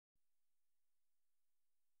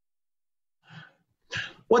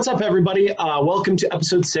What's up, everybody? Welcome to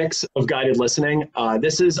episode 6 of Guided Listening.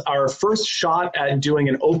 This is our first shot at doing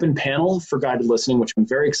an open panel for Guided Listening, which I'm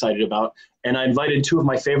very excited about. And I invited two of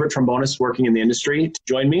my favorite trombonists working in the industry to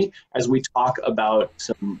join me as we talk about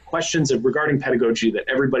some questions regarding pedagogy that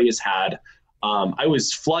everybody has had. I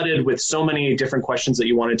was flooded with so many different questions that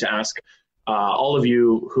you wanted to ask, all of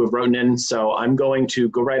you who have written in. So I'm going to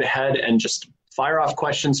go right ahead and just fire off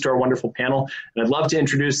questions to our wonderful panel. And I'd love to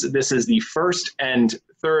introduce, this is the first and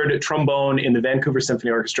third trombone in the Vancouver Symphony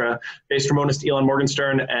Orchestra, bass trombonist Ilan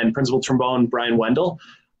Morgenstern and principal trombone Brian Wendel.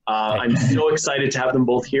 I'm so excited to have them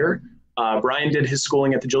both here. Brian did his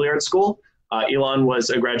schooling at the Juilliard School. Ilan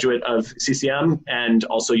was a graduate of CCM and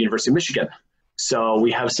also University of Michigan. So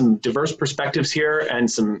we have some diverse perspectives here and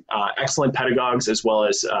some excellent pedagogues as well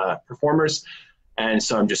as performers. And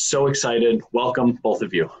so I'm just so excited. Welcome, both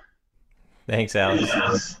of you. Thanks,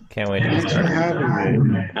 Alex. Can't wait to Thanks for start.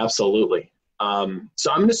 having me. Absolutely.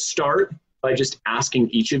 So I'm going to start by just asking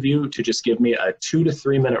each of you to just give me a 2 to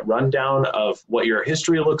 3 minute rundown of what your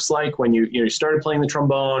history looks like when you started playing the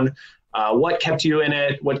trombone, what kept you in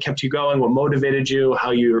it, what kept you going, what motivated you,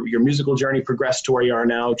 how your musical journey progressed to where you are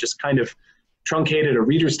now, just kind of truncated a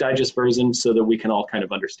Reader's Digest version so that we can all kind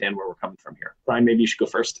of understand where we're coming from here. Brian, maybe you should go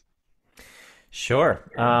first. Sure.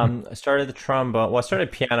 I started the trombone. Well, I started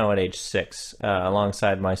piano at age 6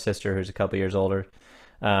 alongside my sister, who's a couple years older.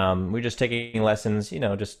 We were just taking lessons,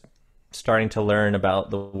 just starting to learn about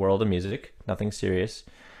the world of music, nothing serious.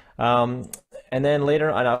 And then later,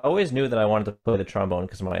 I always knew that I wanted to play the trombone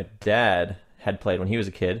because my dad had played when he was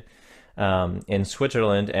a kid in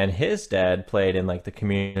Switzerland, and his dad played in like the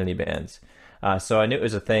community bands. So I knew it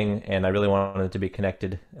was a thing, and I really wanted it to be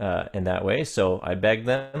connected in that way. So I begged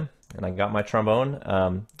them, and I got my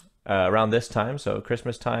trombone around this time, so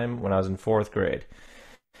Christmas time when I was in 4th grade.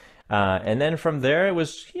 And then from there, it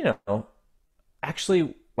was,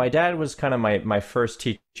 actually, my dad was kind of my first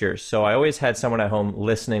teacher. So I always had someone at home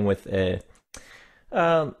listening with a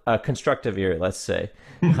constructive ear, let's say.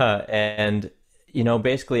 And,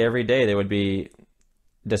 basically every day there would be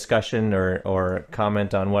discussion or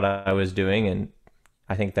comment on what I was doing. And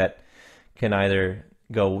I think that can either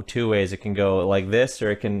go two ways. It can go like this,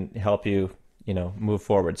 or it can help you, move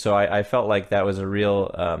forward. So I felt like that was a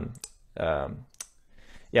real,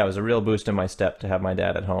 it was a real boost in my step to have my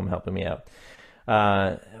dad at home helping me out.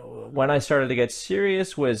 When I started to get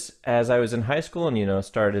serious was as I was in high school and,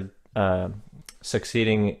 started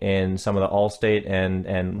succeeding in some of the all-state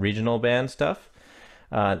and regional band stuff.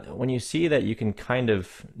 When you see that you can kind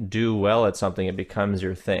of do well at something, it becomes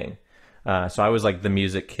your thing. So I was like the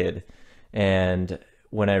music kid. And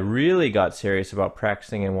when I really got serious about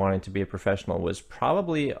practicing and wanting to be a professional was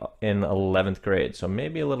probably in 11th grade. So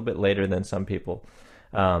maybe a little bit later than some people.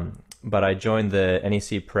 But I joined the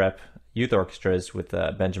NEC Prep youth orchestras with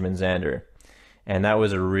Benjamin Zander. And that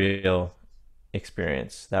was a real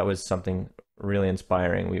experience. That was something really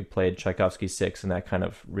inspiring. We played Tchaikovsky's 6, and that kind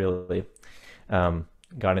of really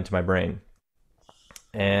got into my brain.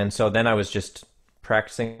 And so then I was just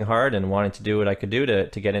practicing hard and wanting to do what I could do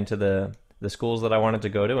to get into the schools that I wanted to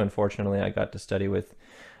go to. And fortunately, I got to study with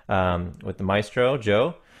the maestro,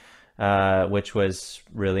 Joe, which was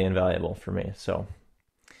really invaluable for me. So,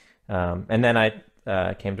 and then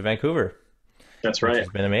I came to Vancouver. That's right. Which has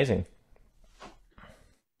been amazing.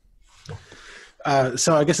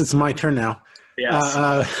 So I guess it's my turn now. Yes.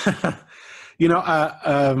 I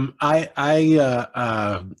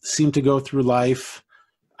seem to go through life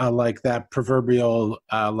like that proverbial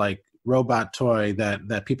like robot toy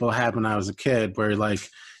that people had when I was a kid, where like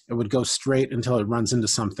it would go straight until it runs into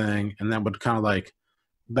something, and then would kind of like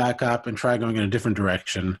back up and try going in a different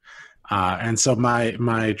direction. And so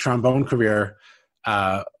my trombone career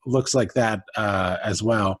looks like that as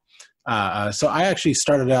well. So I actually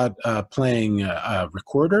started out playing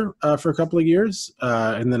recorder for a couple of years,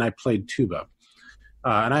 and then I played tuba.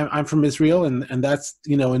 And I'm from Israel, and that's,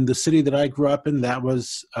 in the city that I grew up in, that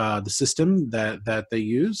was the system that they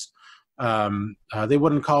used. They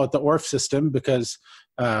wouldn't call it the Orff system because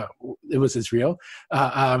it was Israel.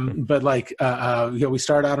 But like, we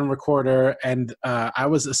started out on recorder, and I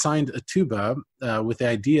was assigned a tuba with the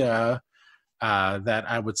idea that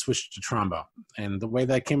I would switch to trombone. And the way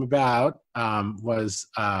that came about was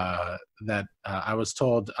that I was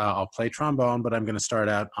told I'll play trombone, but I'm going to start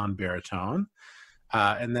out on baritone.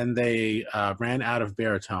 And then they ran out of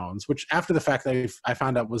baritones, which after the fact I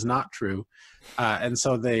found out was not true. And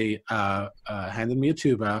so they handed me a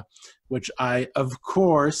tuba, which I, of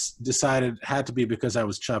course, decided had to be because I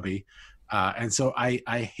was chubby. And so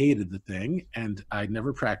I hated the thing, and I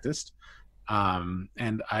never practiced.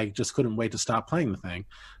 And I just couldn't wait to stop playing the thing.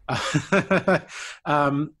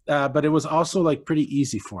 But it was also like pretty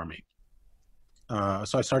easy for me.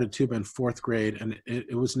 So I started tuba in 4th grade, and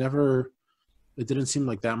it was never, it didn't seem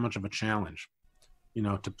like that much of a challenge, you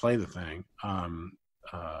know, to play the thing.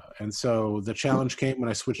 And so the challenge came when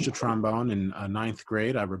I switched to trombone in 9th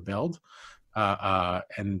grade. I rebelled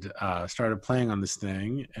and started playing on this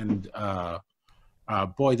thing. And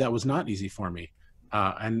boy, that was not easy for me.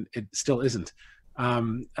 And it still isn't.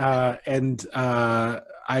 I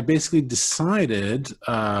basically decided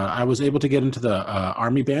I was able to get into the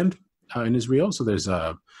Army band in Israel. So there's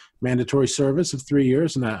a mandatory service of 3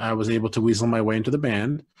 years, and I was able to weasel my way into the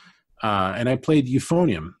band. And I played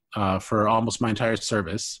euphonium for almost my entire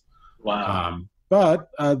service. Wow. But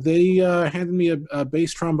they handed me a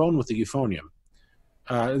bass trombone with the euphonium.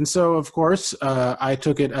 And so, of course, I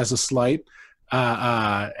took it as a slight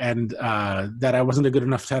and that I wasn't a good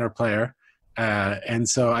enough tenor player. And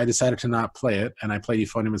so I decided to not play it, and I played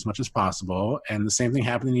euphonium as much as possible. And the same thing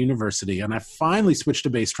happened in university. And I finally switched to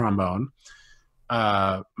bass trombone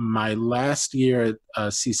my last year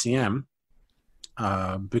at CCM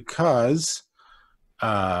because,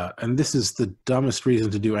 and this is the dumbest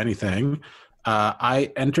reason to do anything,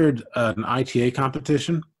 I entered an ITA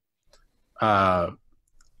competition on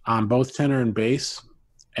both tenor and bass.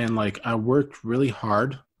 And like I worked really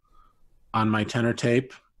hard on my tenor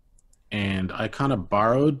tape, and I kind of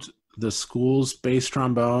borrowed the school's bass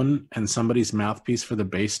trombone and somebody's mouthpiece for the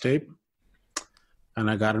bass tape, and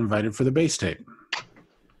I got invited for the bass tape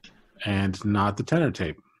and not the tenor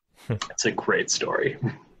tape. That's a great story.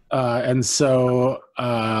 And so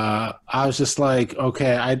I was just like,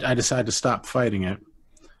 okay, I decided to stop fighting it.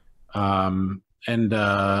 And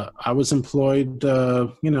I was employed,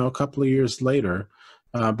 you know, a couple of years later.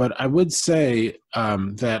 But I would say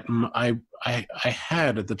that I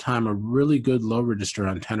had at the time a really good low register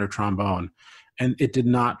on tenor trombone, and it did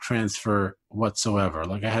not transfer whatsoever.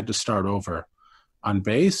 Like I had to start over on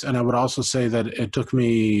bass. And I would also say that it took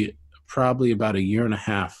me probably about 1.5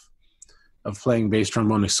 years of playing bass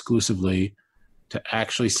trombone exclusively to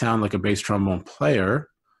actually sound like a bass trombone player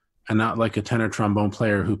and not like a tenor trombone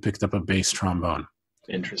player who picked up a bass trombone.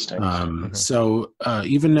 Interesting. So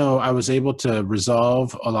even though I was able to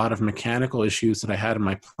resolve a lot of mechanical issues that I had in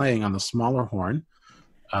my playing on the smaller horn,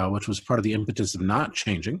 which was part of the impetus of not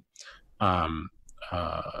changing. And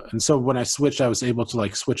so when I switched, I was able to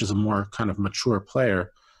like switch as a more kind of mature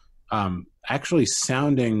player. Actually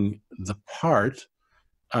sounding the part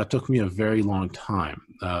took me a very long time.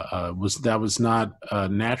 That was not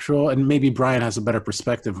natural, and maybe Brian has a better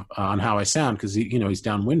perspective on how I sound because he's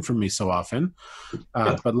downwind from me so often.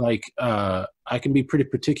 But like I can be pretty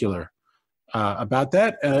particular about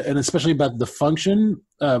that, and especially about the function.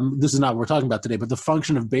 This is not what we're talking about today, but the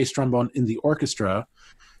function of bass trombone in the orchestra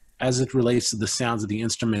as it relates to the sounds of the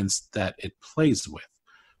instruments that it plays with,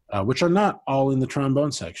 which are not all in the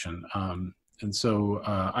trombone section. And so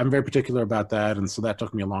I'm very particular about that. And so that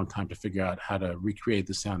took me a long time to figure out how to recreate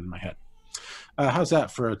the sound in my head. How's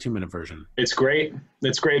that for a 2-minute version? It's great.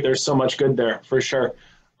 It's great. There's so much good there for sure.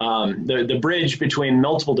 The bridge between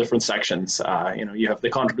multiple different sections, you have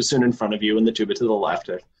the contrabassoon in front of you and the tuba to the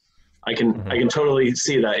left. I can totally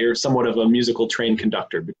see that you're somewhat of a musical train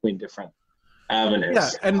conductor between different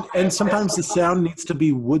avenues. Yeah. And sometimes the sound needs to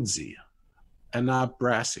be woodsy and not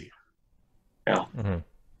brassy. Yeah. Mm-hmm.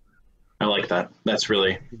 I like that. That's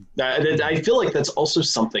really, I feel like that's also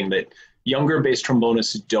something that younger bass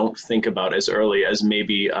trombonists don't think about as early as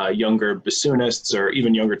maybe younger bassoonists or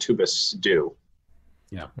even younger tubists do.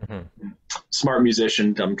 Yeah. Mm-hmm. Smart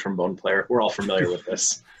musician, dumb trombone player. We're all familiar with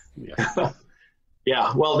this. Yeah.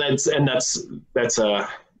 Yeah. Well, that's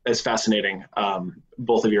fascinating.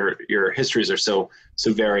 Both of your histories are so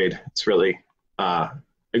varied. It's really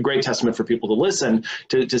a great testament for people to listen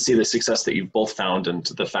to see the success that you've both found, and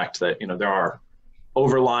to the fact that there are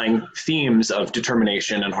overlying themes of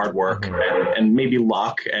determination and hard work, mm-hmm. and maybe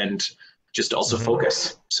luck, and just also mm-hmm.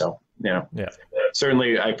 focus. So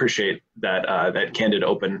certainly I appreciate that candid,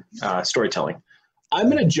 open storytelling. I'm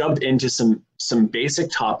going to jump into some basic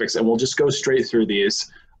topics, and we'll just go straight through these.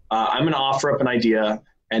 I'm going to offer up an idea,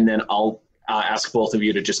 and then I'll ask both of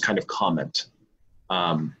you to just kind of comment.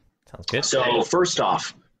 Sounds good. So first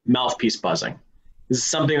off, mouthpiece buzzing. This is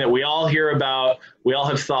something that we all hear about. We all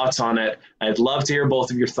have thoughts on it. I'd love to hear both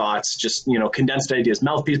of your thoughts, just, condensed ideas.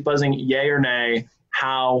 Mouthpiece buzzing, yay or nay?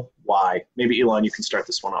 How? Why? Maybe Ilan, you can start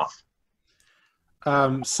this one off.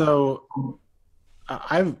 So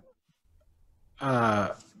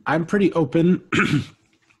I'm pretty open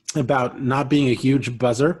about not being a huge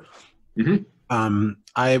buzzer.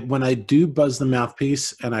 Mm-hmm. When I do buzz the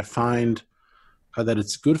mouthpiece and I find that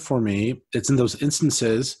it's good for me, it's in those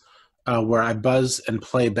instances where I buzz and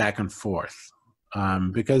play back and forth,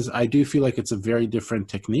 because I do feel like it's a very different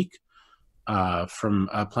technique from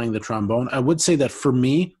playing the trombone. I would say that for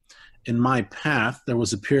me, in my path, there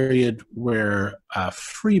was a period where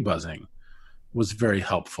free buzzing was very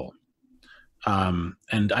helpful.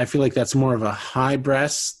 And I feel like that's more of a high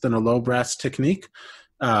brass than a low brass technique.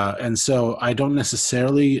 And so I don't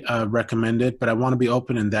necessarily recommend it, but I want to be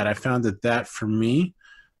open in that I found that for me,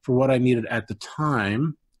 for what I needed at the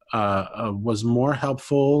time, was more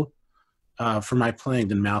helpful for my playing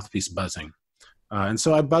than mouthpiece buzzing. And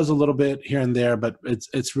so I buzz a little bit here and there, but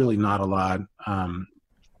it's really not a lot.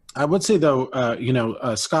 I would say though,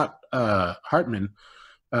 Scott Hartman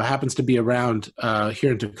happens to be around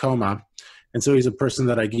here in Tacoma. And so he's a person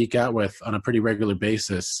that I geek out with on a pretty regular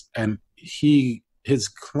basis. And his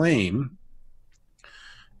claim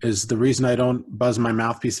is the reason I don't buzz my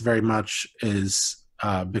mouthpiece very much is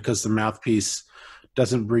because the mouthpiece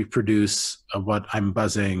doesn't reproduce what I'm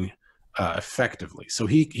buzzing effectively. So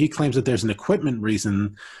he claims that there's an equipment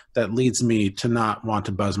reason that leads me to not want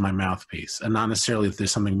to buzz my mouthpiece, and not necessarily that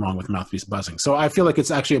there's something wrong with mouthpiece buzzing. So I feel like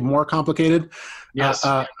it's actually a more complicated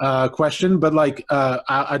question, but like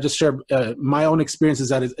I just share my own experience is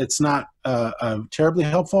that it's not terribly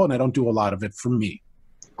helpful, and I don't do a lot of it for me.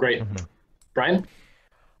 Great. Brian?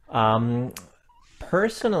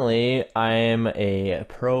 Personally, I'm a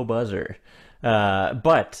pro buzzer,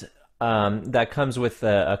 but that comes with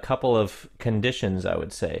a couple of conditions, I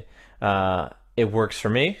would say. It works for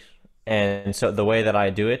me, and so the way that I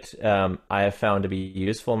do it, I have found to be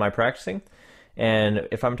useful in my practicing. And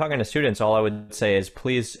if I'm talking to students, all I would say is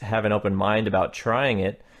please have an open mind about trying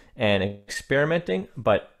it and experimenting,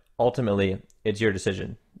 but ultimately it's your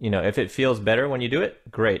decision. You know, if it feels better when you do it,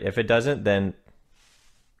 great. If it doesn't, then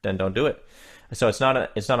don't do it. So it's not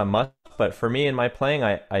a must, but for me in my playing,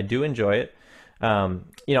 I do enjoy it. I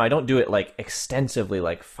don't do it like extensively,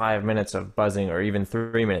 like 5 minutes of buzzing or even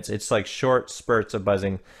 3 minutes. It's like short spurts of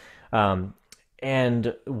buzzing.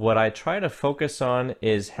 And what I try to focus on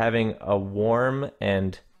is having a warm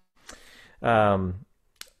and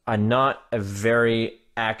not a very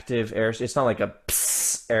active air. It's not like a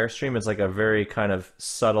pss airstream. It's like a very kind of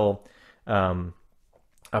subtle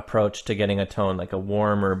approach to getting a tone, like a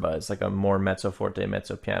warmer buzz, like a more mezzo forte,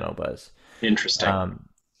 mezzo piano buzz. Interesting.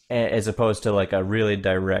 As opposed to like a really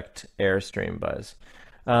direct airstream buzz.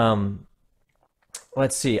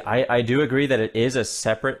 Let's see. I do agree that it is a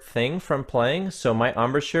separate thing from playing. So my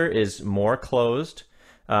embouchure is more closed,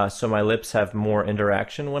 so my lips have more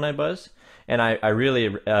interaction when I buzz, and I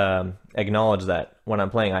really acknowledge that when I'm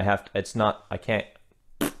playing. I can't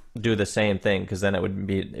do the same thing because then it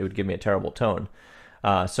would give me a terrible tone.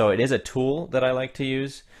 So it is a tool that I like to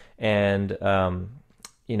use, and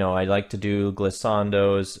I like to do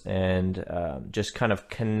glissandos and just kind of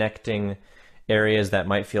connecting areas that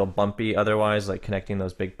might feel bumpy otherwise, like connecting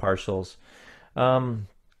those big partials.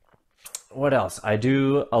 What else? I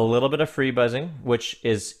do a little bit of free buzzing, which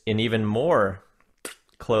is an even more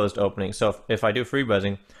closed opening. So if I do free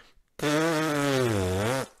buzzing,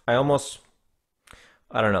 I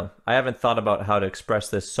don't know. I haven't thought about how to express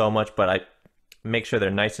this so much, but I make sure they're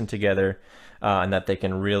nice and together and that they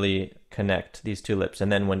can really connect these two lips. And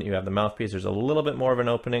then when you have the mouthpiece, there's a little bit more of an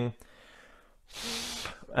opening.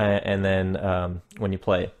 And then when you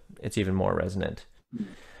play, it's even more resonant.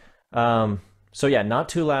 So yeah, not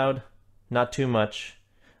too loud, not too much.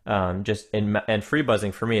 And free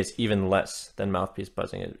buzzing for me is even less than mouthpiece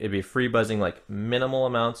buzzing. It'd be free buzzing, like minimal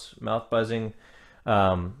amounts, mouth buzzing,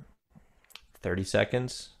 30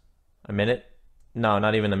 seconds, a minute. No,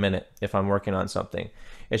 not even a minute if I'm working on something.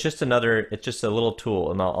 It's just a little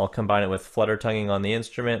tool, and I'll combine it with flutter tonguing on the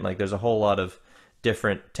instrument. Like there's a whole lot of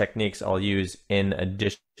different techniques I'll use in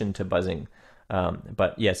addition to buzzing.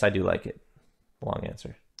 But yes, I do like it. Long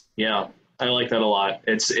answer. Yeah, I like that a lot.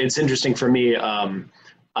 It's interesting for me.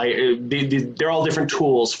 They're all different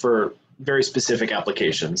tools for very specific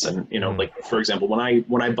applications, and like for example, when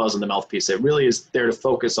I buzz on the mouthpiece, it really is there to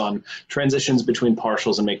focus on transitions between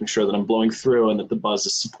partials and making sure that I'm blowing through and that the buzz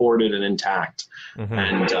is supported and intact.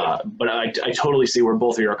 And but I totally see where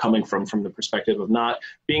both of you are coming from the perspective of not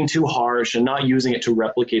being too harsh and not using it to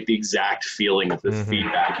replicate the exact feeling of the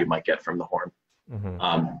feedback you might get from the horn.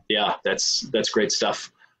 Yeah, that's great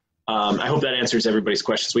stuff. I hope that answers everybody's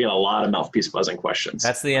questions. We got a lot of mouthpiece buzzing questions.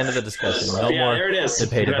 That's the end of the discussion. No more there it is.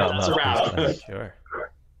 Debate about mouthpiece buzzing. Sure.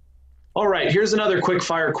 All right, here's another quick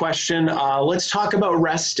fire question. Let's talk about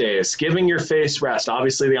rest days, giving your face rest.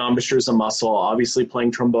 Obviously, the embouchure is a muscle. Obviously,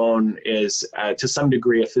 playing trombone is, to some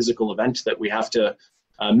degree, a physical event that we have to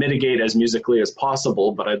mitigate as musically as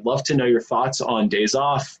possible. But I'd love to know your thoughts on days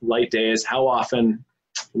off, light days, how often,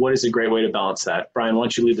 what is a great way to balance that? Brian, why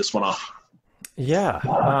don't you lead this one off? Yeah,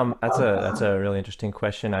 that's a really interesting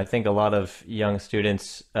question. I think a lot of young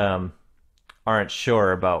students aren't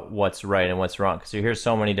sure about what's right and what's wrong because you hear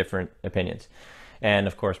so many different opinions, and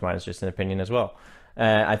of course, mine is just an opinion as well.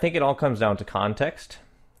 I think it all comes down to context.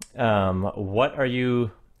 What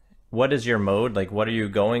is your mode? Like, what are you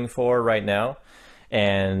going for right now,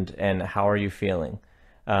 and how are you feeling?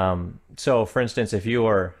 So, for instance, if you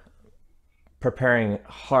are preparing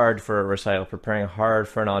hard for a recital, preparing hard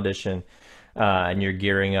for an audition, and you're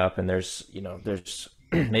gearing up, and there's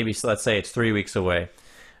maybe, so let's say it's 3 weeks away,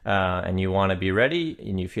 and you want to be ready,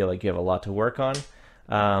 and you feel like you have a lot to work on.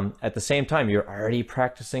 At the same time, you're already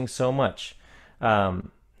practicing so much.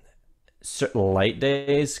 Light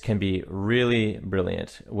days can be really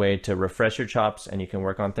brilliant way to refresh your chops, and you can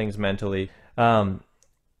work on things mentally.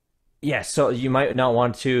 Yeah, so you might not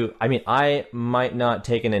want to, I might not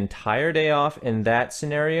take an entire day off in that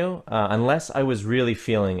scenario, unless I was really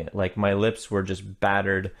feeling it. Like my lips were just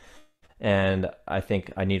battered and I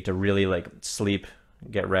think I need to really like sleep,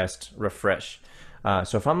 get rest, refresh.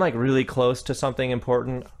 So if I'm like really close to something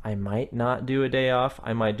important, I might not do a day off.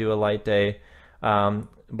 I might do a light day.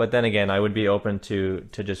 But then again, I would be open to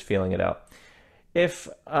just feeling it out. If,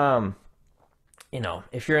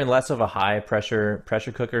 if you're in less of a high pressure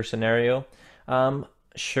cooker scenario,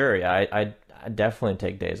 sure, yeah, I definitely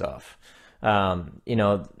take days off.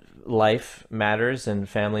 Life matters and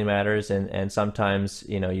family matters, and sometimes,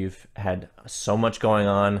 you've had so much going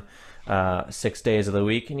on 6 days of the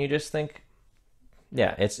week, and you just think,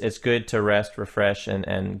 yeah, it's good to rest, refresh,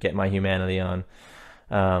 and get my humanity on,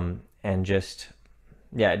 and just,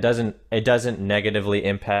 yeah, it doesn't negatively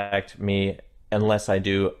impact me unless I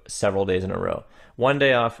do several days in a row. 1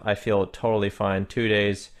 day off, I feel totally fine. 2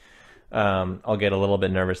 days, I'll get a little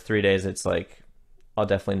bit nervous. 3 days, it's like, I'll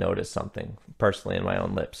definitely notice something personally in my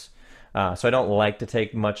own lips. So I don't like to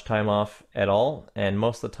take much time off at all. And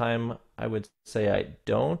most of the time, I would say I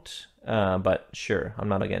don't. But sure, I'm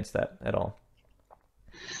not against that at all.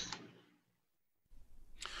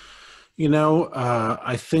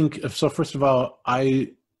 I think, so first of all,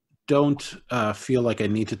 I don't feel like I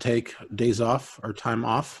need to take days off or time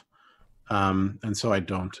off. And so I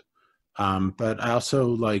don't. But I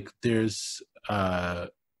also there's,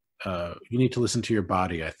 you need to listen to your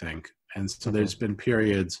body, I think. And so there's been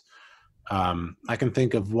periods, I can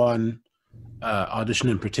think of one audition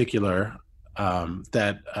in particular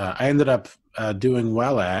that I ended up doing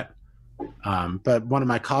well at. But one of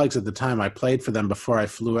my colleagues at the time, I played for them before I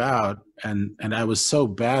flew out, and I was so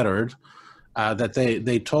battered that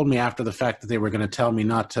they told me after the fact that they were going to tell me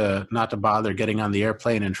not to bother getting on the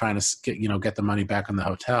airplane and trying to get the money back on the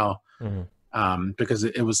hotel, because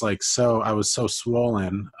it was I was so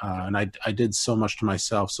swollen, and I did so much to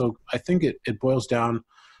myself. So I think it boils down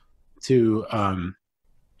to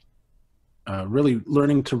really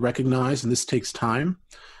learning to recognize, and this takes time,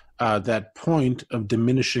 that point of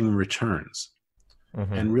diminishing returns,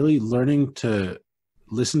 and really learning to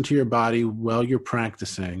listen to your body while you're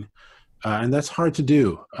practicing. And that's hard to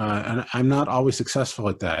do. And I'm not always successful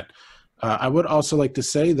at that. I would also like to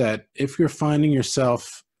say that if you're finding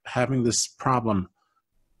yourself having this problem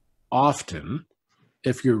often,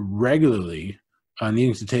 if you're regularly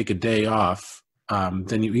needing to take a day off,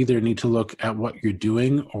 then you either need to look at what you're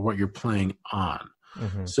doing or what you're playing on.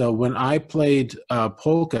 So when I played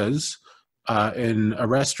polkas in a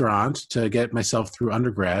restaurant to get myself through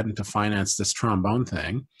undergrad and to finance this trombone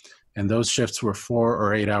thing, and those shifts were 4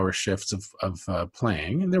 or 8 hour shifts of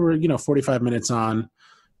playing, and there were 45 minutes on,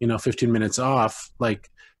 15 minutes off.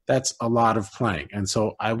 That's a lot of playing, and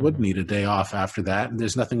so I would need a day off after that, and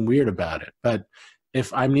there's nothing weird about it. But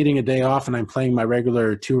if I'm needing a day off and I'm playing my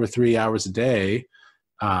regular 2 or 3 hours a day,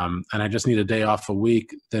 and I just need a day off a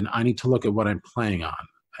week, then I need to look at what I'm playing on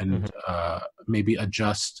and maybe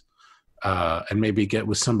adjust, and maybe get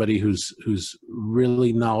with somebody who's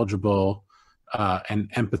really knowledgeable and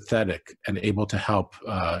empathetic and able to help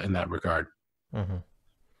in that regard.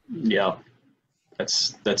 Yeah,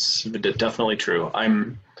 that's definitely true.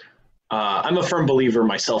 I'm a firm believer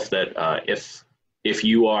myself that if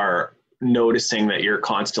you are noticing that you're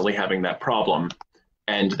constantly having that problem,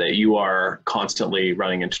 and that you are constantly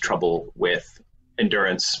running into trouble with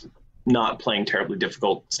endurance, not playing terribly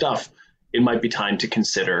difficult stuff, it might be time to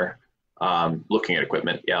consider looking at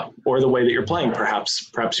equipment, or the way that you're playing.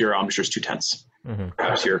 Perhaps your embouchure's too tense.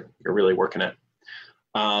 Perhaps you're really working it.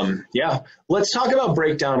 Let's talk about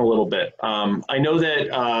breakdown a little bit. I know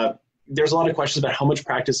that there's a lot of questions about how much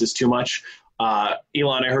practice is too much.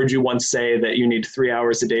 Ilan, I heard you once say that you need 3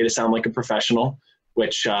 hours a day to sound like a professional,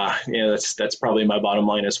 which that's probably my bottom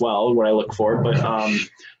line as well, what I look for. But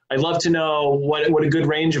I'd love to know what a good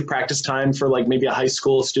range of practice time for like maybe a high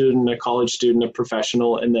school student, a college student, a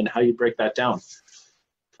professional, and then how you break that down.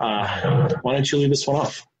 Why don't you leave this one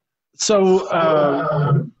off? So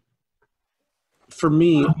for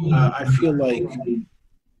me, I feel like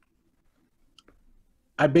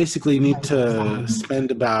I basically need to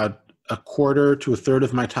spend about a quarter to a third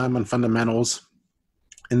of my time on fundamentals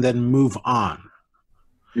and then move on.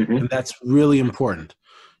 Mm-hmm. And that's really important.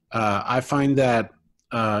 I find that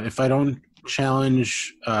if I don't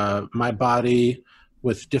challenge my body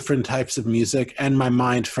with different types of music and my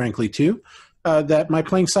mind, frankly, too, that my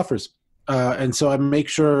playing suffers. And so I make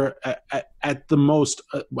sure at the most,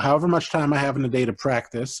 however much time I have in a day to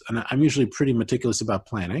practice, and I'm usually pretty meticulous about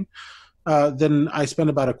planning, then I spend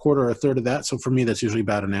about a quarter or a third of that. So for me, that's usually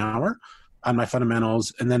about an hour on my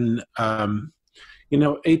fundamentals. And then,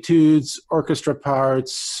 etudes, orchestra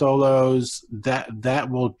parts, solos, that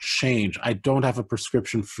will change. I don't have a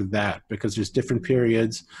prescription for that because there's different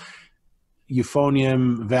periods,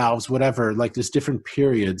 euphonium, valves, whatever, like there's different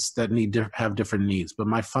periods that need to have different needs. But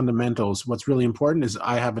my fundamentals, what's really important is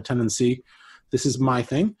I have a tendency, this is my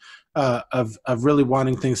thing, of really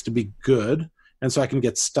wanting things to be good. And so I can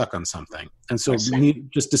get stuck on something. And so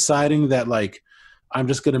just deciding that like, I'm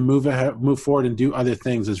just going to move forward and do other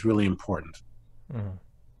things is really important. Mm.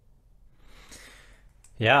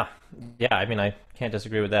 Yeah. I mean, I can't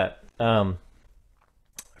disagree with that.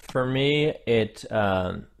 For me,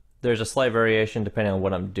 there's a slight variation depending on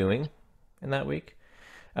what I'm doing in that week,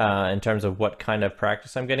 in terms of what kind of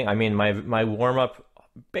practice I'm getting. I mean, my warm up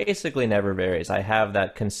basically never varies. I have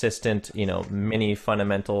that consistent, mini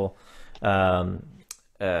fundamental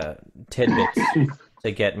tidbits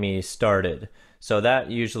to get me started. So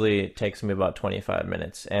that usually takes me about 25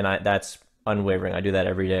 minutes, and that's unwavering. I do that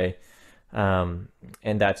every day, and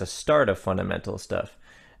that's a start of fundamental stuff.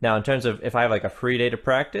 Now, in terms of if I have like a free day to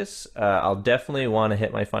practice, I'll definitely want to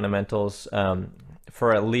hit my fundamentals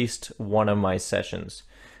for at least one of my sessions,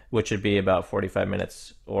 which would be about 45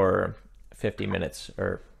 minutes or 50 minutes,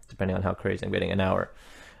 or depending on how crazy I'm getting, an hour.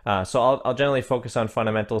 So I'll generally focus on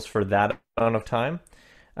fundamentals for that amount of time.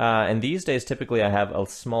 And these days, typically I have a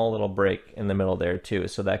small little break in the middle there too.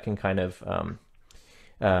 So that can kind of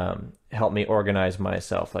help me organize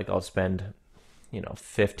myself. Like I'll spend,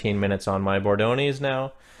 15 minutes on my Bordonis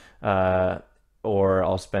now, or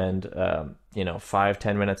I'll spend,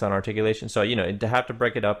 5-10 minutes on articulation. So, to have to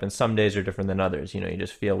break it up, and some days are different than others. You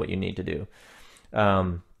just feel what you need to do.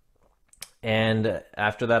 And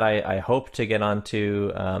after that, I hope to get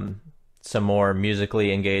onto some more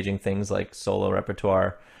musically engaging things like solo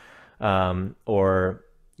repertoire, or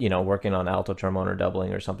working on alto trombone or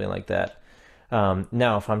doubling or something like that.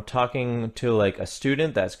 Now, if I'm talking to like a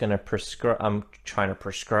student that's going to prescribe, I'm trying to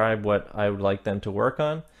prescribe what I would like them to work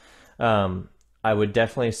on. I would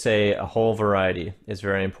definitely say a whole variety is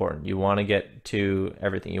very important. You want to get to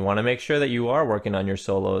everything. You want to make sure that you are working on your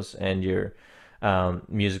solos and your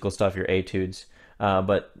musical stuff, your etudes,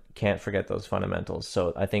 but can't forget those fundamentals.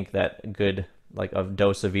 So I think that good, like a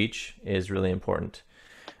dose of each is really important.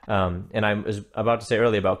 And I was about to say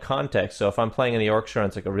earlier about context. So if I'm playing in the orchestra and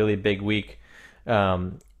it's like a really big week,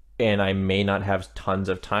 and I may not have tons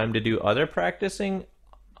of time to do other practicing,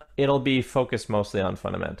 it'll be focused mostly on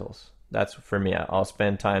fundamentals. That's for me. I'll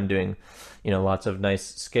spend time doing, lots of nice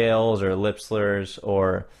scales or lip slurs,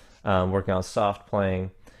 or working on soft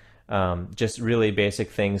playing, just really basic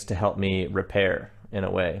things to help me repair in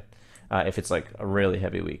a way. If it's like a really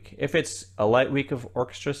heavy week. If it's a light week of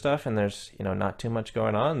orchestra stuff and there's, not too much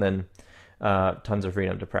going on, then tons of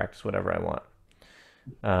freedom to practice whatever I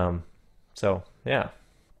want. So, yeah.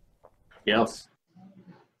 Yeah,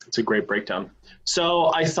 it's a great breakdown.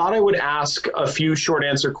 So I thought I would ask a few short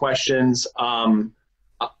answer questions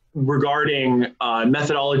regarding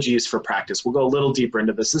methodologies for practice. We'll go a little deeper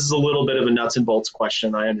into this. This is a little bit of a nuts and bolts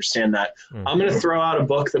question. I understand that. I'm going to throw out a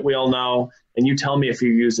book that we all know, and you tell me if you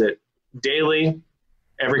use it daily,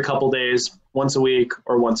 every couple days, once a week,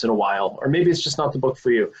 or once in a while. Or maybe it's just not the book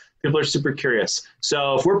for you. People are super curious.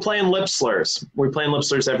 So if we're playing lip slurs, we're playing lip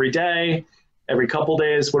slurs every day, every couple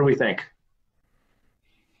days. What do we think?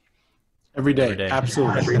 Every day.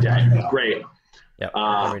 Absolutely. Every day. Great. Yep.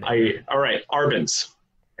 All right. Arbans.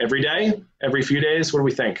 Every day? Every few days? What do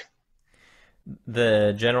we think?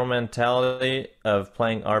 The general mentality of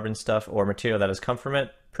playing Arban stuff or material that has come from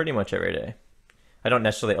it, pretty much every day. I don't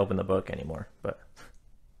necessarily open the book anymore, but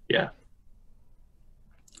yeah.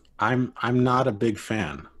 I'm not a big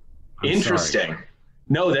fan. Interesting. Sorry.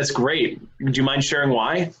 No, that's great. Do you mind sharing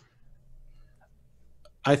why?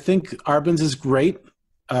 I think Arbenz is great.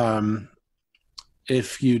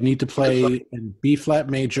 If you need to play in B flat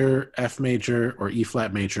major, F major, or E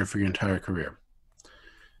flat major for your entire career.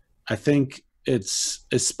 I think it's,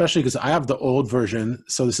 especially because I have the old version,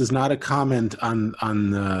 so this is not a comment on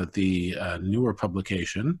the newer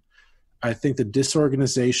publication. I think the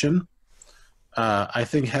disorganization, I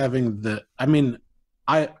think having the, I mean,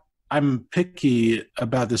 I'm picky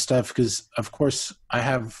about this stuff because, of course, I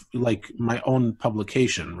have like my own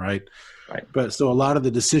publication, right? Right. But so a lot of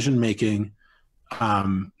the decision making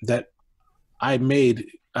that I made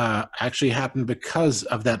actually happened because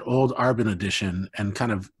of that old Arben edition, and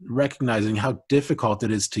kind of recognizing how difficult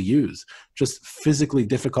it is to use, just physically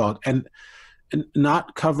difficult, and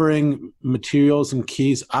not covering materials and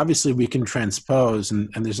keys. Obviously, we can transpose, and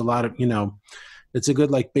there's a lot of, you know, it's a good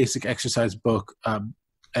like basic exercise book.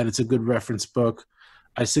 And it's a good reference book.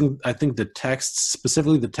 I think the texts,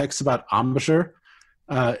 specifically the texts about embouchure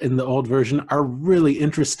in the old version, are really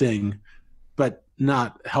interesting, but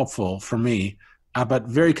not helpful for me. But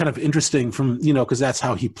very kind of interesting from, you know, because that's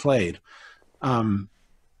how he played. But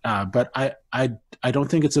I don't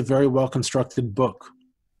think it's a very well constructed book,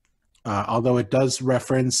 although it does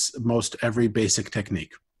reference most every basic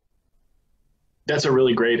technique. That's a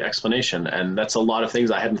really great explanation, and that's a lot of things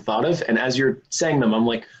I hadn't thought of. And as you're saying them, I'm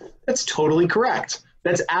like, that's totally correct.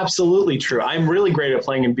 That's absolutely true. I'm really great at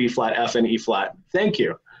playing in B flat, F, and E flat. Thank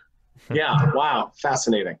you. Yeah, wow,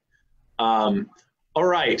 fascinating. All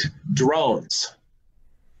right, drones.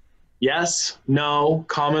 Yes, no,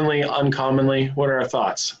 commonly, uncommonly. What are our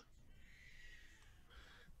thoughts?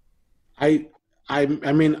 I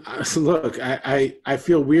mean, look, I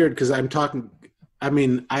feel weird because I'm talking. I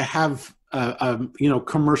mean, I have you know,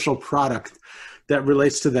 commercial product that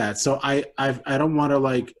relates to that. So I don't want to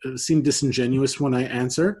like seem disingenuous when I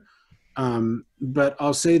answer, but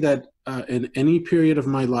I'll say that in any period of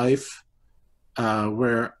my life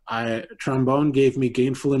where trombone gave me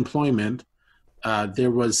gainful employment,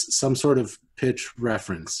 there was some sort of pitch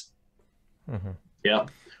reference. Mm-hmm. Yeah.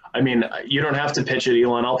 I mean, you don't have to pitch it,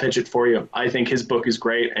 Ilan. I'll pitch it for you. I think his book is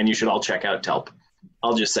great, and you should all check out Telp.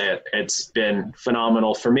 I'll just say it. It's been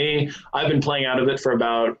phenomenal for me. I've been playing out of it for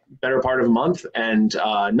about better part of a month. And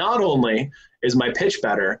not only is my pitch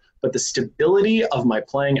better, but the stability of my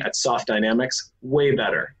playing at soft dynamics, way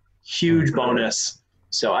better. Huge bonus.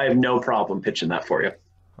 So I have no problem pitching that for you.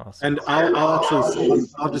 Awesome. And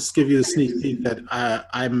I'll just give you the sneak peek that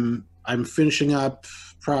I'm finishing up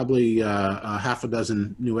probably half a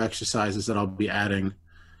dozen new exercises that I'll be adding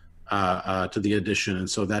to the edition, and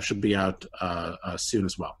so that should be out soon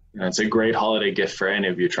as well. And it's a great holiday gift for any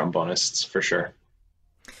of you trombonists, for sure.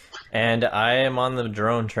 And I am on the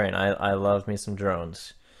drone train. I love me some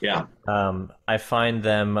drones. Yeah. I find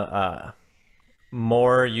them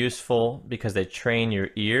more useful because they train your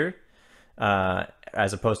ear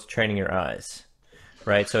as opposed to training your eyes,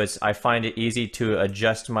 right? So I find it easy to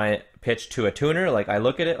adjust my pitch to a tuner. Like I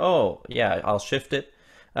look at it, oh yeah, I'll shift it.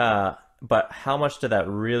 But how much did that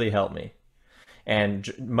really help me? And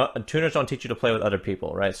tuners don't teach you to play with other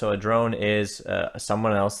people, right? So a drone is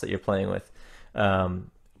someone else that you're playing with,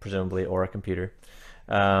 presumably, or a computer.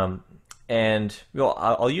 And well,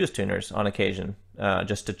 I'll use tuners on occasion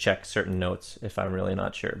just to check certain notes if I'm really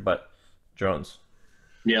not sure. But drones.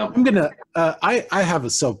 Yeah. I'm gonna. I have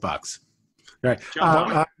a soapbox. Right.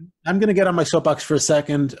 I'm gonna get on my soapbox for a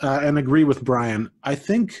second and agree with Brian. I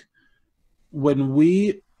think when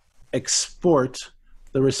we export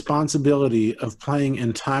the responsibility of playing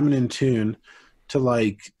in time and in tune to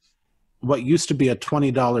like what used to be a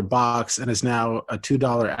 $20 box and is now a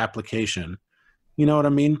 $2 application. You know what I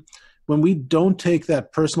mean? When we don't take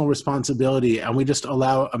that personal responsibility and we just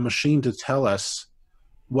allow a machine to tell us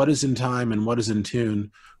what is in time and what is in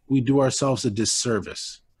tune, we do ourselves a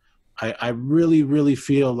disservice. I really, really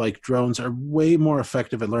feel like drones are way more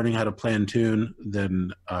effective at learning how to play in tune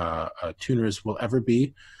than tuners will ever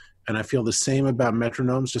be. And I feel the same about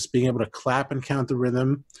metronomes. Just being able to clap and count the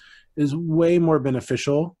rhythm is way more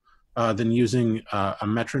beneficial than using a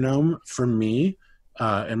metronome for me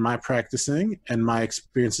in my practicing and my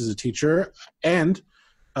experience as a teacher. And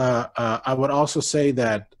I would also say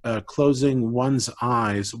that closing one's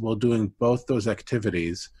eyes while doing both those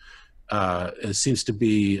activities it seems to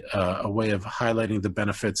be a way of highlighting the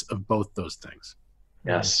benefits of both those things.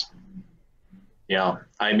 Yes. Yeah.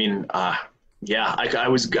 I mean, yeah, I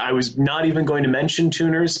was not even going to mention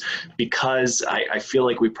tuners because I feel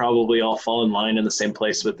like we probably all fall in line in the same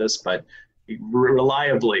place with this, but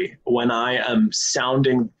reliably, when I am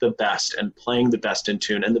sounding the best and playing the best in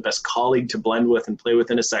tune and the best colleague to blend with and play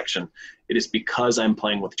with in a section, it is because I'm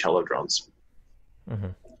playing with cello drones. Mm-hmm.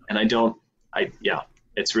 And yeah,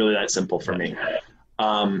 It's really that simple for me.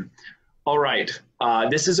 All right.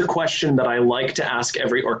 This is a question that I like to ask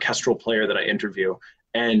every orchestral player that I interview.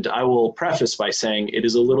 And I will preface by saying it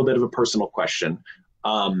is a little bit of a personal question.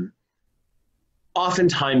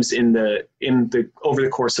 Oftentimes over the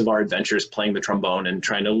course of our adventures playing the trombone and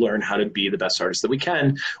trying to learn how to be the best artist that we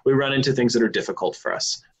can, we run into things that are difficult for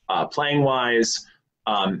us, playing wise,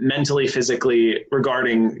 mentally, physically,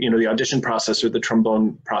 regarding the audition process or the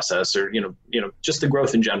trombone process, or just the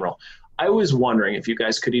growth in general. I was wondering if you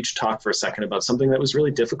guys could each talk for a second about something that was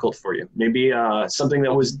really difficult for you, maybe something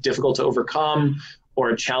that was difficult to overcome, or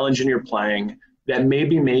a challenge in your playing that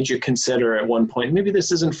maybe made you consider at one point, maybe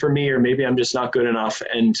this isn't for me, or maybe I'm just not good enough,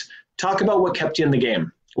 and talk about what kept you in the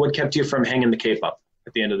game, what kept you from hanging the cape up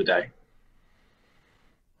at the end of the day.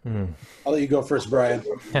 I'll let you go first, Brian.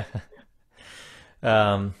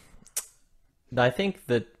 I think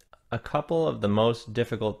that a couple of the most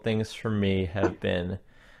difficult things for me have been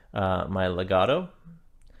my legato,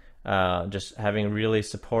 just having really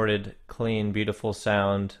supported, clean, beautiful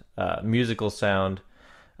sound, musical sound,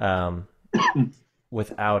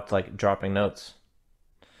 without like dropping notes.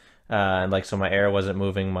 And like, so my air wasn't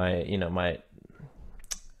moving, I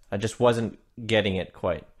just wasn't getting it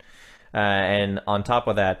quite. And on top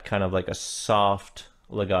of that, kind of like a soft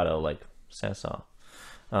legato, like Sanson.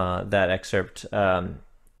 That excerpt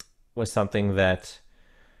was something that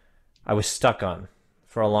I was stuck on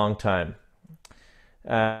for a long time.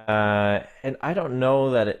 And I don't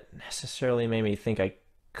know that it necessarily made me think I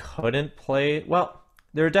couldn't play. Well,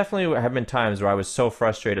 there definitely have been times where I was so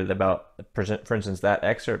frustrated about, for instance, that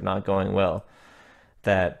excerpt not going well,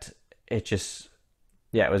 that it just,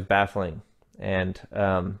 it was baffling. And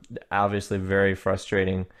obviously very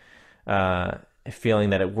frustrating, feeling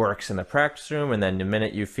that it works in the practice room, and then the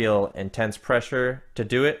minute you feel intense pressure to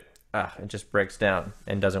do it, it just breaks down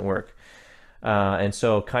and doesn't work. And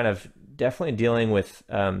so kind of definitely dealing with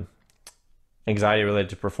anxiety related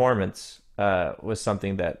to performance was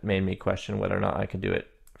something that made me question whether or not I could do it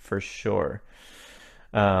for sure.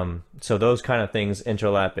 So those kind of things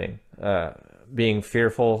interlapping, being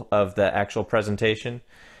fearful of the actual presentation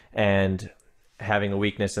and having a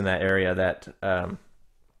weakness in that area that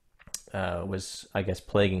was, I guess,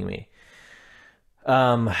 plaguing me.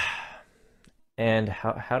 And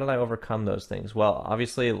how did I overcome those things? Well,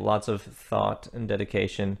 obviously lots of thought and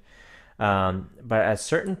dedication. But at a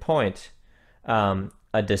certain point,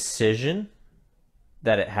 a decision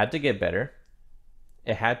that it had to get better.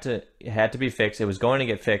 It had to be fixed. It was going to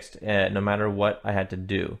get fixed no matter what I had to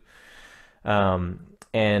do.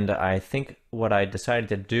 And I think what I decided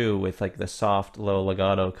to do with like the soft, low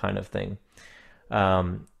legato kind of thing,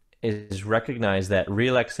 is recognize that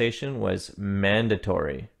relaxation was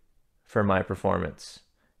mandatory for my performance.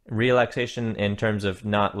 Relaxation in terms of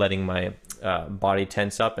not letting my body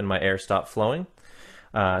tense up and my air stop flowing.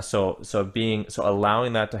 So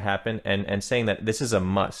allowing that to happen and saying that this is a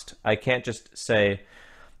must. I can't just say,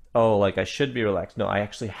 oh, like I should be relaxed. No, I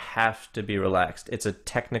actually have to be relaxed. It's a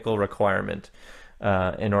technical requirement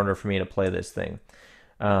in order for me to play this thing.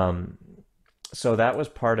 So that was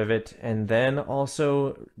part of it. And then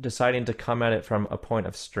also deciding to come at it from a point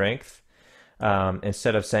of strength.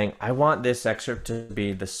 Instead of saying, I want this excerpt to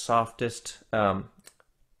be the softest, the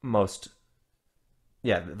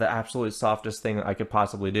absolute softest thing I could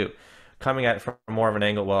possibly do. Coming at it from more of an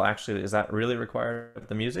angle, well, actually, is that really required of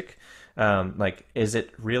the music? Like, is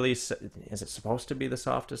it supposed to be the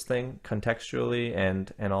softest thing contextually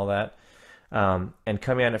and all that? And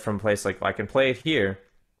coming at it from a place like, I can play it here,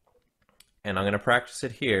 and I'm going to practice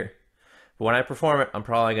it here. But when I perform it, I'm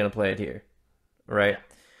probably going to play it here, right?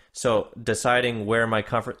 So deciding where my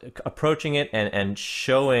comfort, approaching it and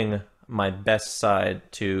showing my best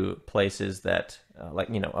side to places that, like,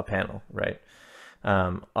 a panel, right?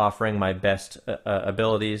 Offering my best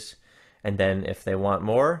abilities. And then if they want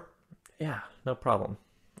more, yeah, no problem.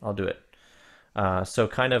 I'll do it. So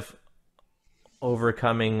kind of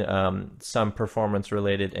overcoming some performance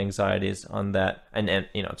related anxieties on that. And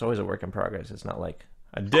it's always a work in progress. It's not like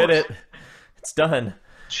I did it, it's done.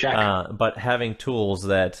 Check. But having tools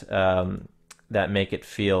that make it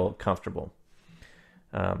feel comfortable.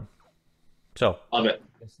 So love it.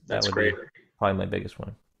 That's great. Probably my biggest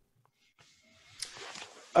one.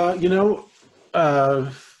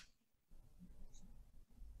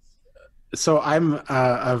 So I'm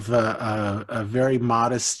of a very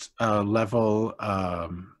modest level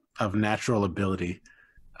of natural ability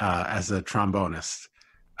as a trombonist.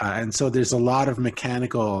 And so there's a lot of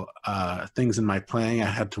mechanical things in my playing I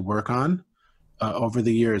had to work on over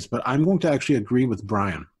the years. But I'm going to actually agree with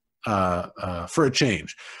Brian for a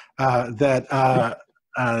change, that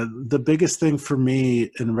The biggest thing for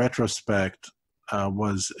me in retrospect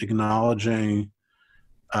was acknowledging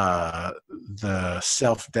the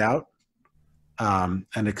self-doubt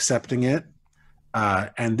and accepting it.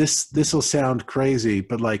 And this will sound crazy,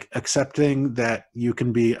 but like accepting that you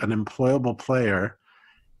can be an employable player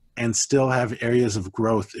and still have areas of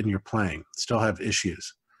growth in your playing, still have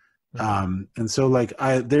issues. And so like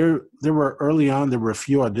there were early on, there were a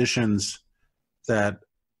few auditions that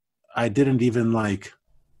I didn't even like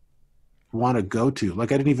want to go to.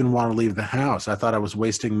 Like I didn't even want to leave the house. I thought I was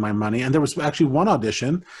wasting my money. And there was actually one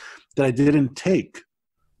audition that I didn't take,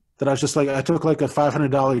 that I was just like, I took like a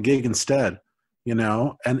 $500 gig instead, you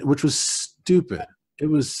know, and which was stupid. It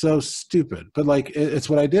was so stupid, but like, it's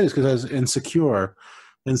what I did, is because I was insecure.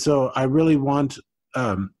 And so I really want,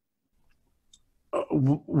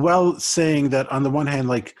 well, saying that on the one hand,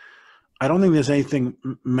 like, I don't think there's anything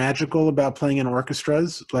magical about playing in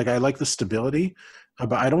orchestras. Like I like the stability,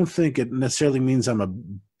 but I don't think it necessarily means I'm a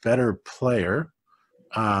better player,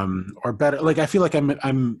 or better. Like I feel like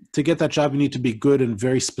I'm to get that job, you need to be good in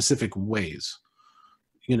very specific ways,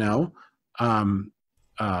 you know, and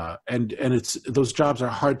it's, those jobs are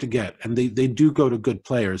hard to get, and they do go to good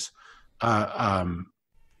players.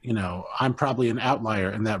 You know, I'm probably an outlier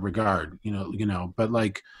in that regard, you know, but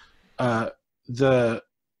like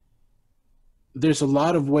there's a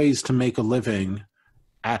lot of ways to make a living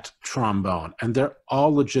at trombone, and they're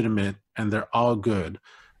all legitimate and they're all good.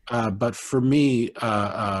 But for me,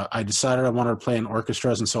 I decided I wanted to play in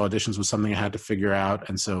orchestras, and so auditions was something I had to figure out.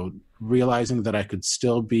 And so realizing that I could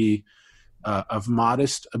still be of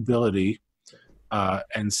modest ability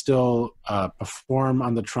and still perform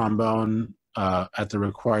on the trombone at the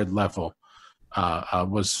required level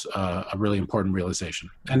was a really important realization.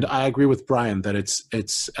 And I agree with Brian that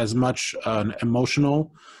it's as much an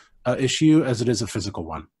emotional issue as it is a physical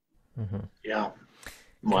one. Yeah.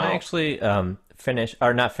 Wow. Can I actually finish,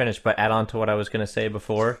 or not finish, but add on to what I was going to say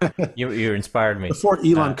before? You inspired me. Before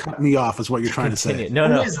Ilan cut me off is what you're trying to say. No.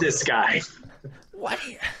 Who is this guy? What?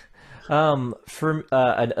 For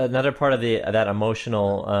another part of that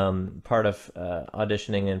emotional part of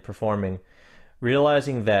auditioning and performing,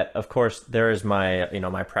 realizing that, of course, there is my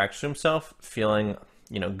my practice room self feeling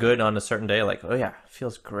good on a certain day, like, oh yeah,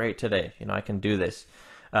 feels great today, I can do this,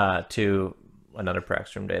 to another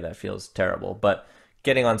practice room day that feels terrible. But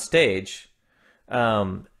getting on stage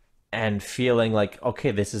and feeling like,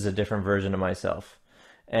 okay, this is a different version of myself,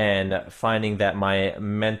 and finding that my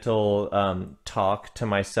mental talk to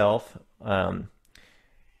myself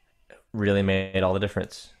really made all the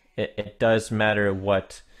difference. It does matter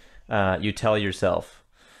what you tell yourself,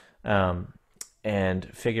 and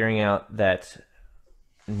figuring out that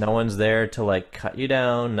no one's there to like cut you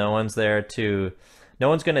down. No one's going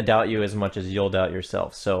to doubt you as much as you'll doubt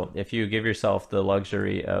yourself. So if you give yourself the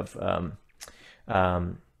luxury of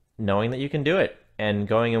knowing that you can do it, and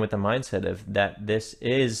going in with the mindset of that this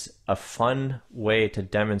is a fun way to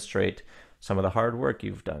demonstrate some of the hard work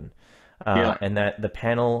you've done, and that the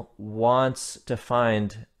panel wants to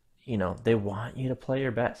find, they want you to play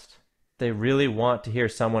your best. They really want to hear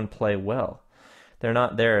someone play well. They're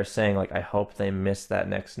not there saying like, I hope they miss that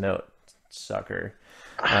next note, sucker.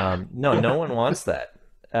 No one wants that.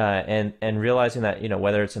 And realizing that,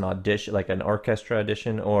 whether it's an audition, like an orchestra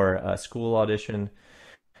audition or a school audition,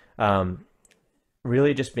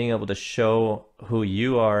 really just being able to show who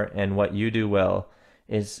you are and what you do well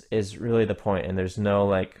is really the point. And there's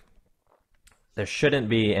no there shouldn't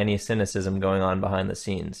be any cynicism going on behind the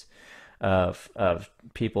scenes of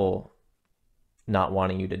people not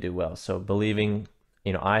wanting you to do well. So believing,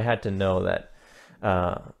 I had to know that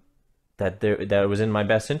that it was in my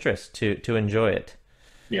best interest to enjoy it.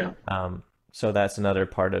 Yeah. So that's another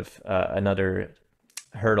part of another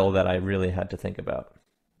hurdle that I really had to think about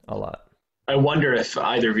a lot. I wonder if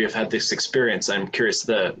either of you have had this experience. I'm curious.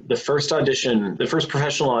 The first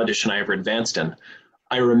professional audition I ever advanced in,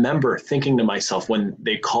 I remember thinking to myself when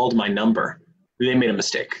they called my number, they made a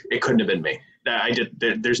mistake. It couldn't have been me.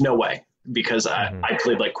 There's no way, because I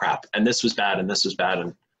played like crap, and this was bad, and this was bad,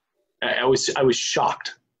 and I was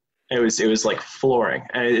shocked. It was like flooring.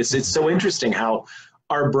 And it's so interesting how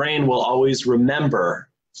our brain will always remember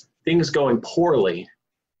things going poorly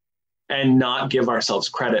and not give ourselves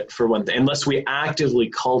credit for one thing, unless we actively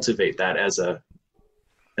cultivate that as a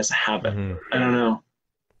habit. I don't know.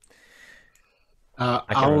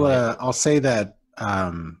 I'll say that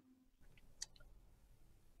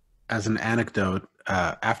as an anecdote.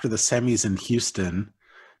 After the semis in Houston,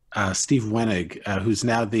 Steve Wenig, who's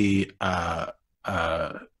now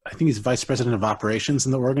I think he's vice president of operations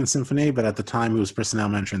in the Oregon Symphony, but at the time he was personnel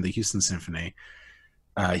manager in the Houston Symphony.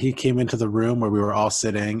 he came into the room where we were all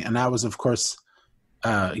sitting, and I was, of course,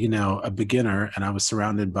 you know, a beginner, and I was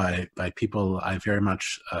surrounded by people I very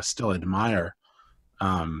much still admire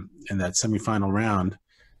in that semifinal round.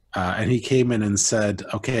 And he came in and said,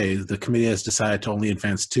 okay, the committee has decided to only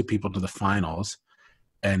advance 2 people to the finals.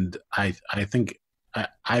 And I think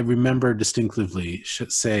I remember distinctly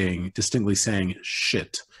saying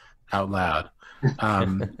shit out loud.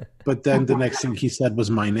 But then the next thing he said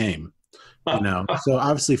was my name, you know? So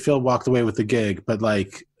obviously Phil walked away with the gig, but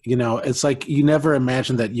like, you know, it's like you never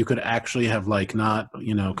imagined that you could actually have like not,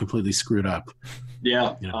 you know, completely screwed up.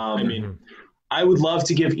 Yeah. You know? I mean, I would love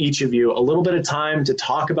to give each of you a little bit of time to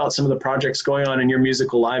talk about some of the projects going on in your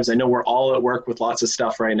musical lives. I know we're all at work with lots of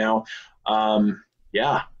stuff right now.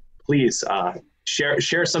 Yeah, please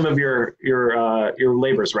share some of your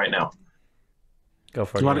labors right now. Go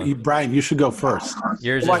for it. Brian, you should go first.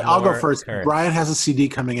 I'll go first. Current. Brian has a CD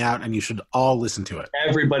coming out, and you should all listen to it.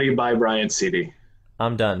 Everybody buy Brian's CD.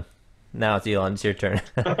 I'm done. Now it's Ilan. It's your turn.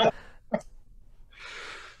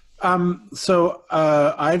 So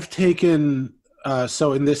I've taken.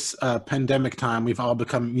 So in this pandemic time, we've all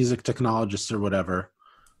become music technologists or whatever,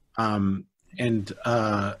 and I'm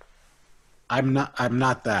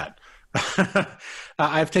not that.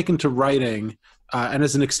 I've taken to writing. And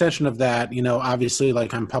as an extension of that, you know, obviously,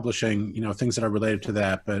 like I'm publishing, you know, things that are related to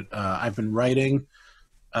that. But I've been writing.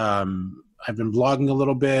 I've been blogging a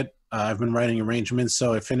little bit. I've been writing arrangements.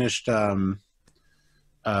 So I finished. I'm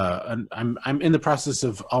in the process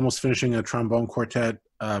of almost finishing a trombone quartet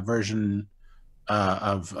version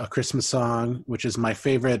of A Christmas Song, which is my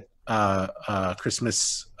favorite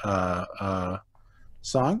Christmas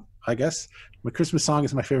song, I guess. My Christmas Song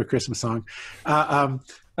is my favorite Christmas song.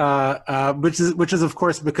 Which is of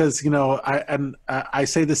course because, you know, I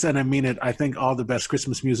say this and I mean it. I think all the best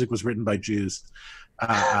Christmas music was written by Jews,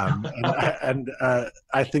 and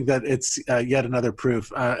I think that it's yet another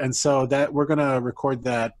proof. And so that we're gonna record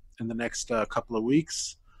that in the next couple of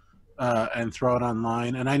weeks and throw it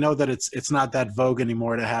online. And I know that it's not that vogue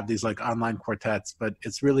anymore to have these like online quartets, but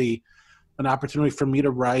it's really an opportunity for me to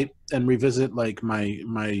write and revisit like my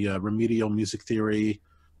remedial music theory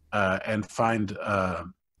and find.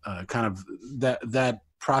 Kind of that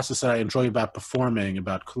process that I enjoy about performing,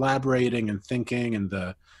 about collaborating and thinking, and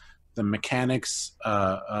the mechanics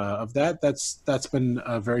of that. That's been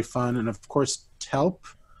very fun, and of course, TELP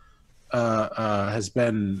has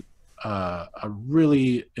been a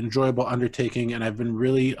really enjoyable undertaking, and I've been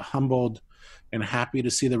really humbled and happy to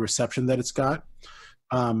see the reception that it's got.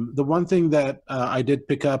 The one thing that I did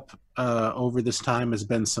pick up over this time has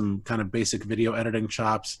been some kind of basic video editing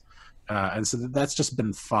chops. And so that's just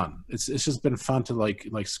been fun. It's just been fun to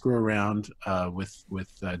like screw around with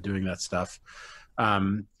doing that stuff.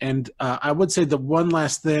 And I would say the one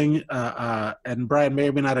last thing, and Brian may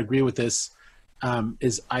or may not agree with this,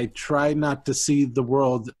 is I try not to see the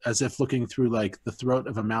world as if looking through like the throat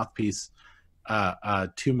of a mouthpiece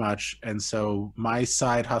too much. And so my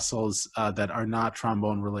side hustles that are not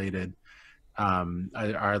trombone related,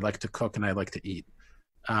 I like to cook and I like to eat.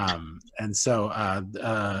 And so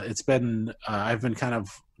it's been I've been kind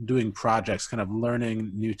of doing projects, kind of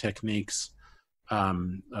learning new techniques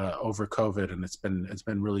over COVID, and it's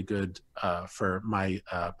been really good for my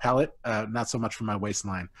palate, not so much for my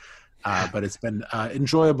waistline, but it's been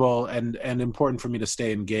enjoyable and important for me to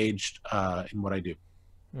stay engaged in what I do.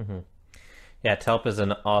 Mm-hmm. Yeah, TELP is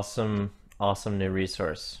an awesome new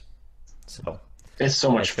resource. So it's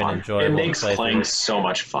so much fun. It makes playing so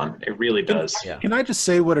much fun. It really does. Yeah. Can I just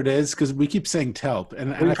say what it is? Because we keep saying TELP,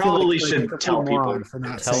 and we I probably feel should tell people for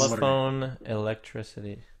not telephone,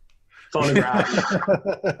 electricity, phonograph.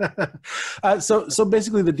 So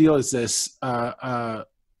basically, the deal is this: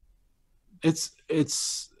 it's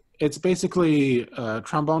basically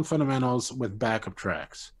trombone fundamentals with backup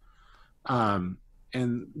tracks, and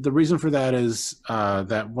the reason for that is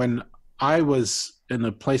that when I was in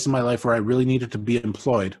a place in my life where I really needed to be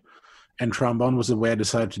employed, and trombone was the way I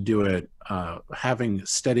decided to do it. Having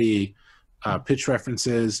steady pitch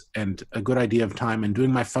references and a good idea of time, and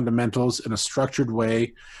doing my fundamentals in a structured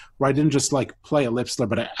way, where I didn't just like play a lip slur,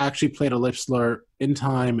 but I actually played a lip slur in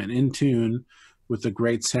time and in tune with a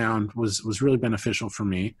great sound was really beneficial for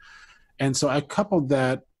me. And so I coupled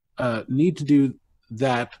that needing to do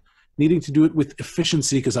it with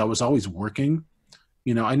efficiency, because I was always working.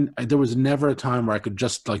 You know, there was never a time where I could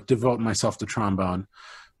just like devote myself to trombone.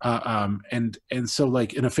 And so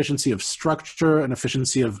like an efficiency of structure, an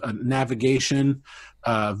efficiency of navigation,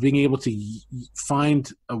 being able to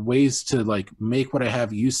find ways to like make what I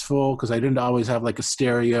have useful, because I didn't always have like a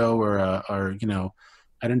stereo or you know,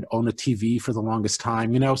 I didn't own a TV for the longest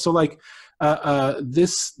time, you know. So like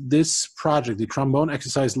This project, the Trombone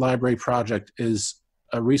Exercise Library project, is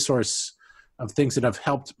a resource of things that have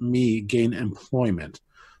helped me gain employment.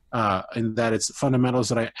 In that it's fundamentals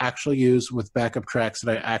that I actually use with backup tracks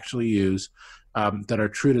that I actually use, that are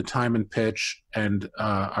true to time and pitch, and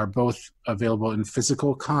are both available in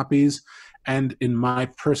physical copies and in my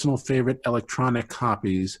personal favorite, electronic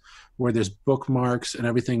copies, where there's bookmarks and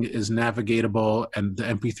everything is navigatable and the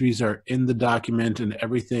MP3s are in the document and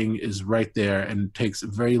everything is right there and takes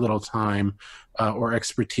very little time or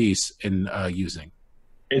expertise in using.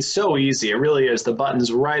 It's so easy. It really is. The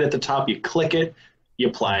button's right at the top. You click it, you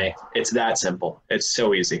play. It's that simple. It's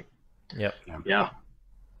so easy. Yep. Yeah.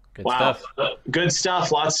 Good wow. stuff. Good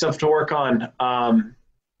stuff. Lots of stuff to work on.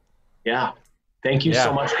 Yeah. Thank you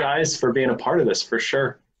so much, guys, for being a part of this, for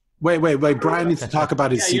sure. Wait. Brian needs to talk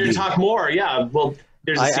about his CD. You need to talk more. Yeah. Well,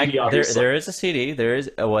 there's a CD, obviously. There is a CD. There is,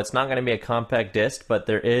 well, it's not going to be a compact disc, but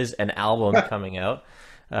there is an album coming out.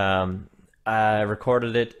 I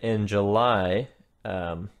recorded it in July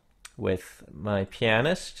with my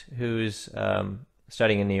pianist, who's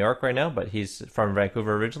studying in New York right now, but he's from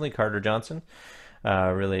Vancouver originally, Carter Johnson.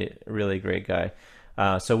 Really, really great guy.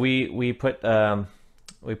 So we put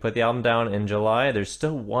the album down in July. There's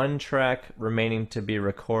still one track remaining to be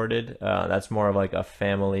recorded. That's more of like a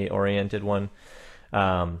family-oriented one.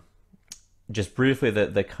 Just briefly,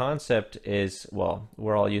 the concept is, well,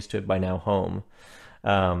 we're all used to it by now, home.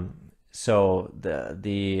 So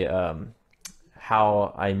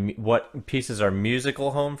what pieces are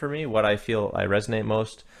musical home for me, what I feel I resonate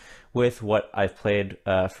most with, what I've played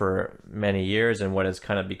for many years, and what has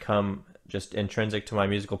kind of become just intrinsic to my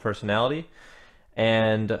musical personality,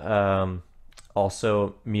 and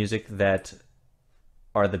also music that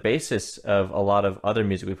are the basis of a lot of other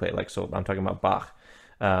music we play. Like, so I'm talking about Bach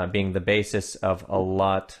being the basis of a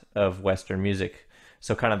lot of Western music,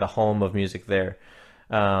 so kind of the home of music there.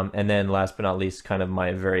 And then last but not least, kind of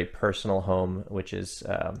my very personal home, which is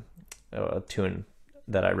a tune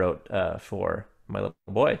that I wrote for my little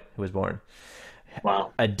boy who was born.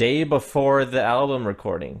 Wow. A day before the album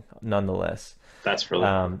recording, nonetheless. That's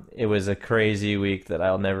really it was a crazy week that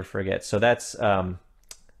I'll never forget. So that's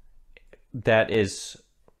that is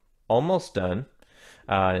almost done.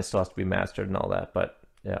 And it still has to be mastered and all that. But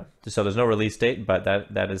yeah, so there's no release date, but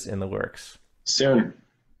that is in the works. Soon.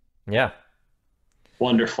 Yeah.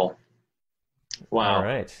 Wonderful. Wow. All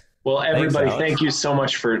right. Well, everybody, thank you so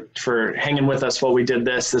much for hanging with us while we did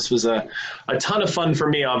this. This was a ton of fun for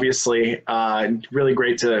me, obviously. Really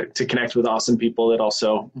great to connect with awesome people that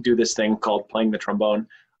also do this thing called playing the trombone.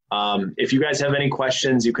 If you guys have any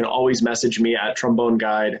questions, you can always message me at Trombone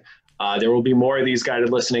Guide. There will be more of these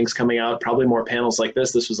guided listenings coming out, probably more panels like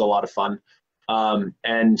this. This was a lot of fun.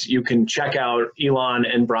 And you can check out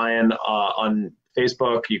Ilan and Brian on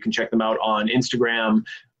Facebook. You can check them out on Instagram.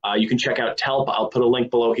 You can check out Telp. I'll put a link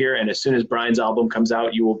below here. And as soon as Brian's album comes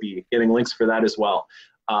out, you will be getting links for that as well.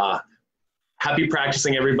 Happy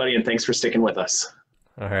practicing, everybody, and thanks for sticking with us.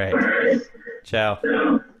 All right.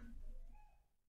 Ciao.